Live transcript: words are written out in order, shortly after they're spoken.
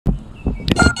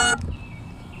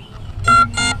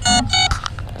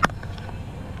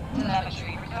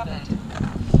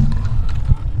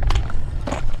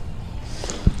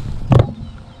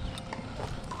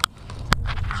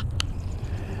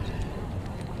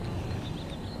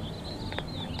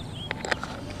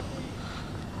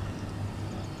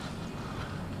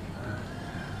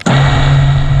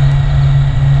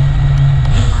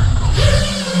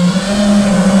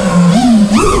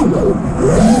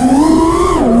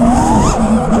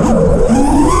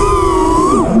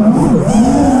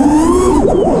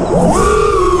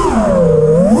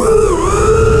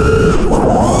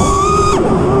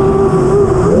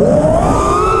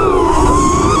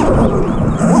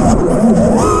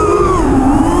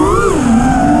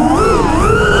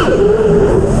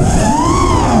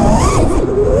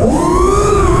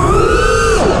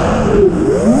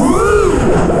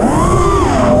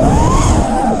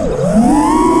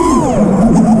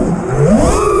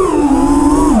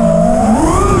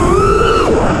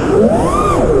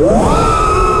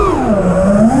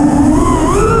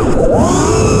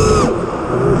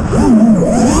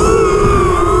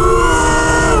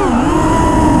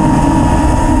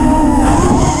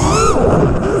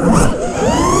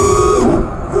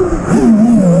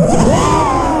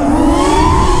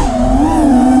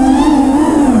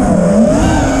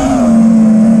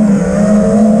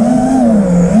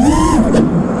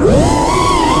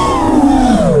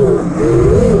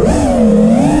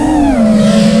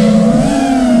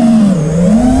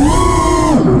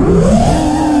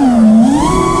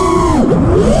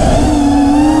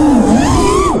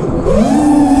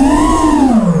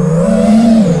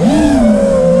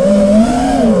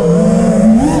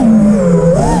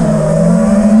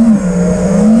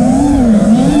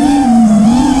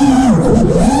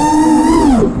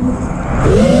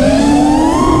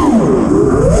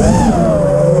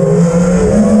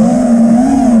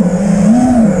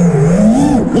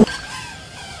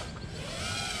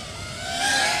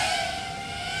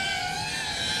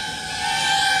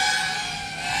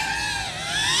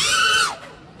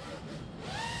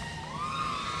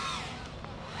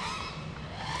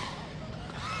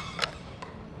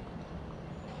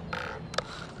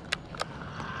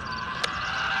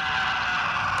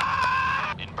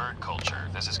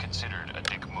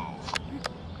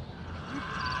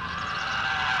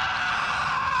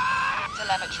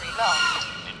Telemetry lost.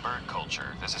 In bird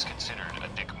culture, this is considered a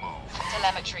dick move.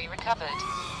 Telemetry recovered.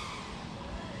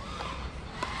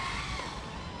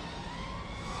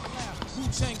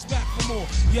 Wu-Tang's back for more.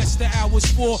 Yes, the hour's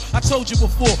 4. I told you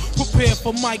before, prepare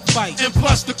for mic fight. And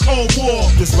plus the Cold War.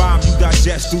 This rhyme you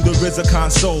digest through the RZA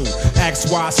console.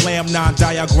 Axe Y slam 9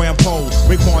 diagram pole.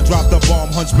 Raekwon drop the bomb,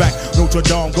 hunchback. Notre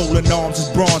Dame, golden arms is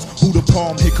bronze. Who the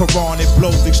palm hit Quran, it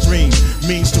blows extreme.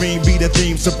 Mainstream be the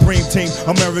theme, supreme team.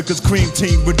 America's cream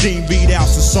team, redeem beat out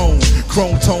Sassoon.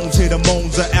 Chrome tones hit the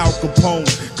moans of Al Capone.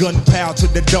 Gunpowder to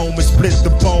the dome and split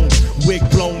the bone. Wig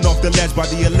blown off the ledge by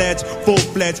the alleged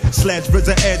full-fledged sledge.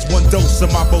 RZA edge, one dose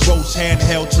of my baroche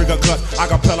handheld trigger cut.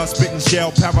 Acapella spitting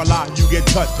shell, paralyzed, you get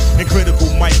touched. And critical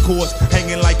mic cords,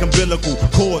 hanging like umbilical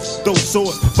cords. Those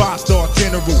swords, 5-star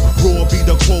general. Raw be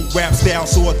the quote, rap style,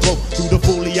 sore throat. Through the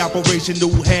fully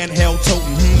operational handheld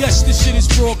toting. Yes, this shit is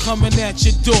raw coming at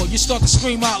your door. You start to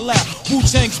scream out loud.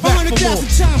 Wu-Tang's back for more. 100,000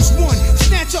 times one.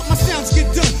 Snatch up, my sounds get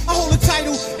done. I hold a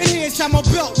title, and here's how my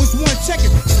belt was one. Check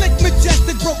it. Slick,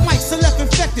 majestic, broke mics, are left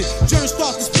infected. Germs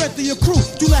start to spread through your crew.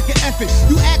 Do like an effort.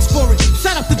 You ask for it.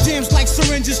 Shut up the jams like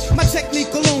syringes. My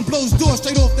technique alone blows doors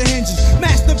straight off the hinges.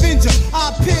 Master Avenger,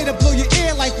 I appear to blow your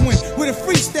ear like wind. With a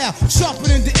freestyle, sharper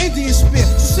than the Indian spear.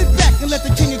 So sit back and let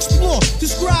the king explore.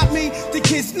 Describe me, the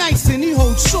kid's nice and he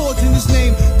holds swords in his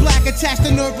name. Black attached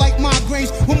to nerve like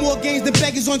migraines. With more games than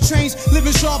beggars on trains.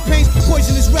 Living sharp pains,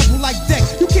 poisonous rebel like deck.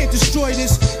 You can't destroy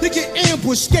this, you get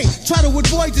ambushed, skate. Try to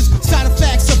avoid this, side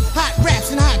effects of hot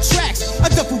raps and hot tracks. A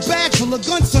duffel bag full of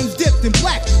gunsons dipped in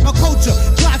black. My culture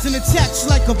glides and attacks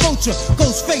like a vulture.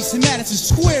 Ghost face and Madison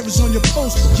Square is on your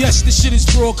poster. Yes, this shit is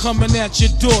raw coming at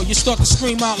your door. You start to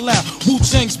scream out loud.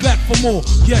 Wu-Tang's back for more.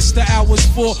 Yes, the hour's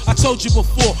 4. I told you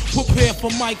before, prepare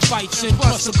for mic fights and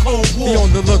plus a Cold War. Be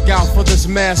on the lookout for this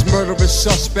mass murderous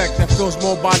suspect that fills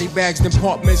more body bags than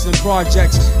apartments and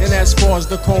projects. And as far as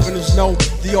the coroners know,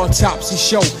 the autopsy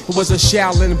show, it was a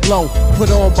Shaolin blow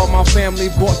put on by my family,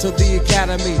 brought to the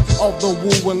academy of the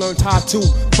Wu and learned how to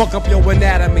fuck up your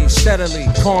anatomy steadily,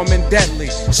 calm and deadly.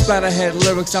 Splatterhead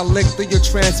lyrics I lick through your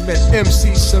transmit.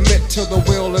 MC submit to the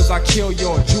will as I kill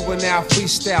your juvenile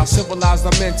freestyle. Civilize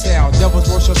the mental. Devils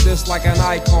worship this like an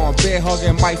icon. Bear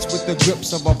hugging mics with the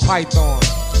grips of a python.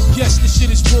 Yes, this shit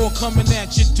is raw coming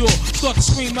at your door. Start to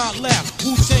scream out loud.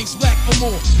 Wu-Tang's back for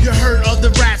more. You heard other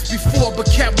raps before, but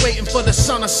kept waiting for the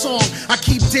son of song. I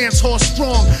keep dance hall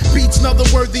strong. Beats another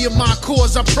worthy of my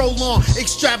cause. I prolong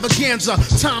extravaganza.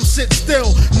 Time sit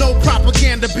still. No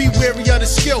propaganda. Be wary of the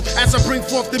skill. As I bring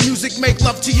forth the music, make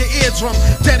love to your eardrum.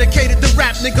 Dedicated to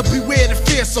rap, nigga. Beware the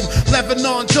fearsome.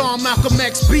 Lebanon, John, Malcolm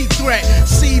X, beat threat.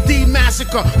 CD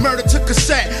massacre. Murder to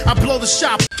cassette. I blow the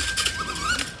shop.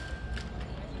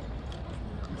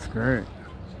 Great.